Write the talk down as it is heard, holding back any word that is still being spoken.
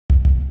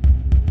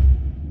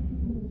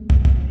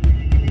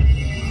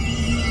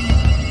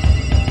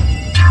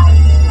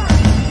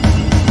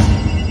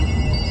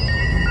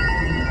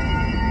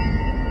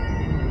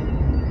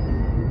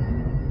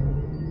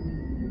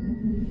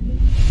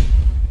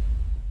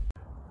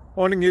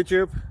Morning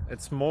YouTube,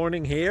 it's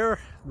morning here.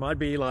 It might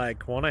be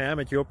like 1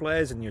 a.m. at your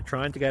place and you're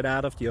trying to get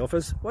out of the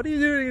office. What are you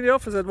doing in the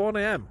office at 1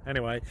 a.m?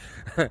 Anyway,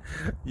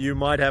 you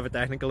might have a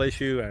technical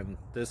issue and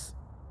this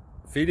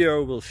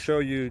video will show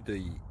you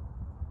the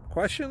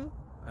question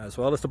as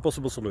well as the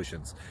possible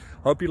solutions.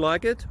 Hope you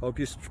like it, hope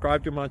you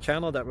subscribe to my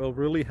channel. That will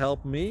really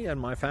help me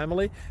and my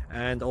family,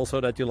 and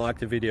also that you like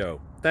the video.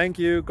 Thank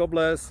you, God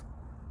bless.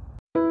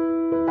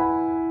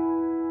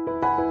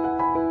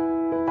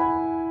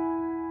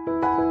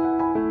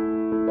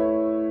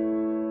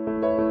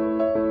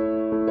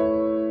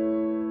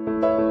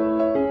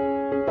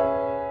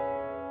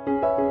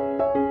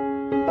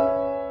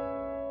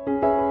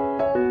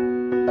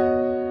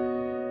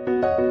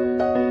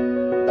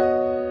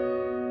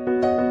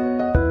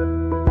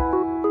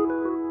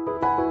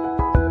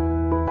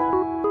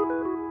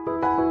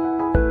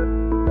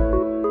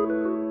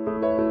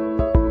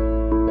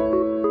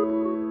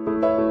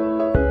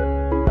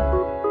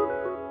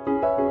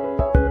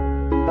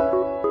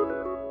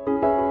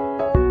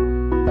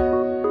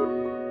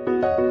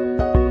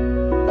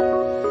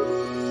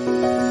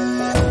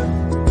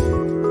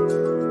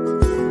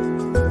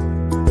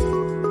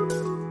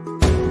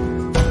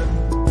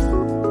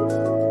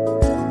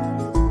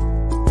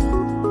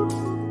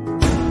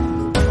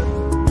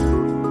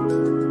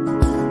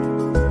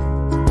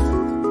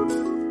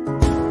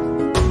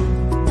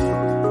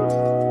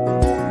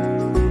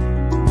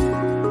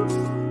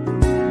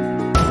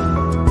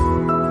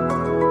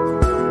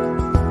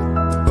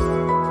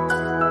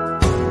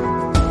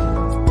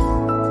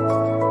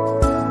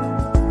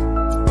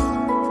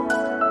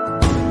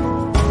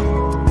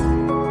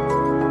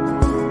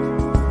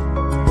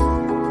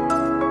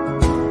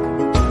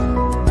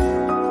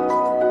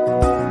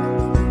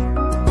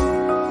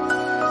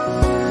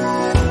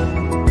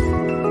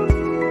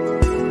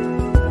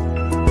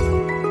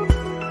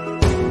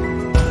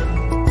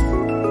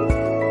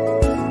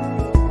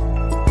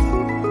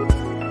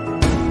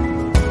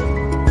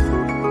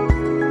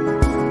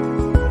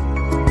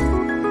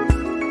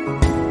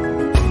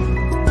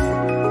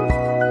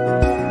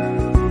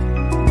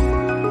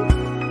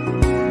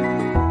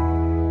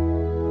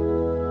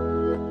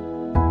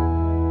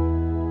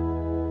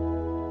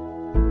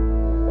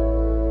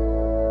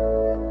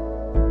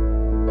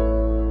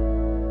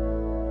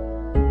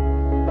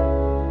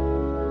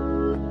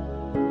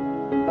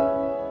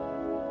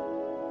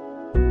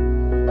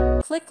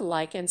 Click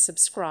like and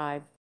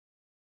subscribe.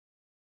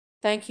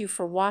 Thank you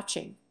for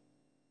watching.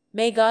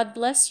 May God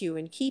bless you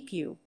and keep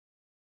you.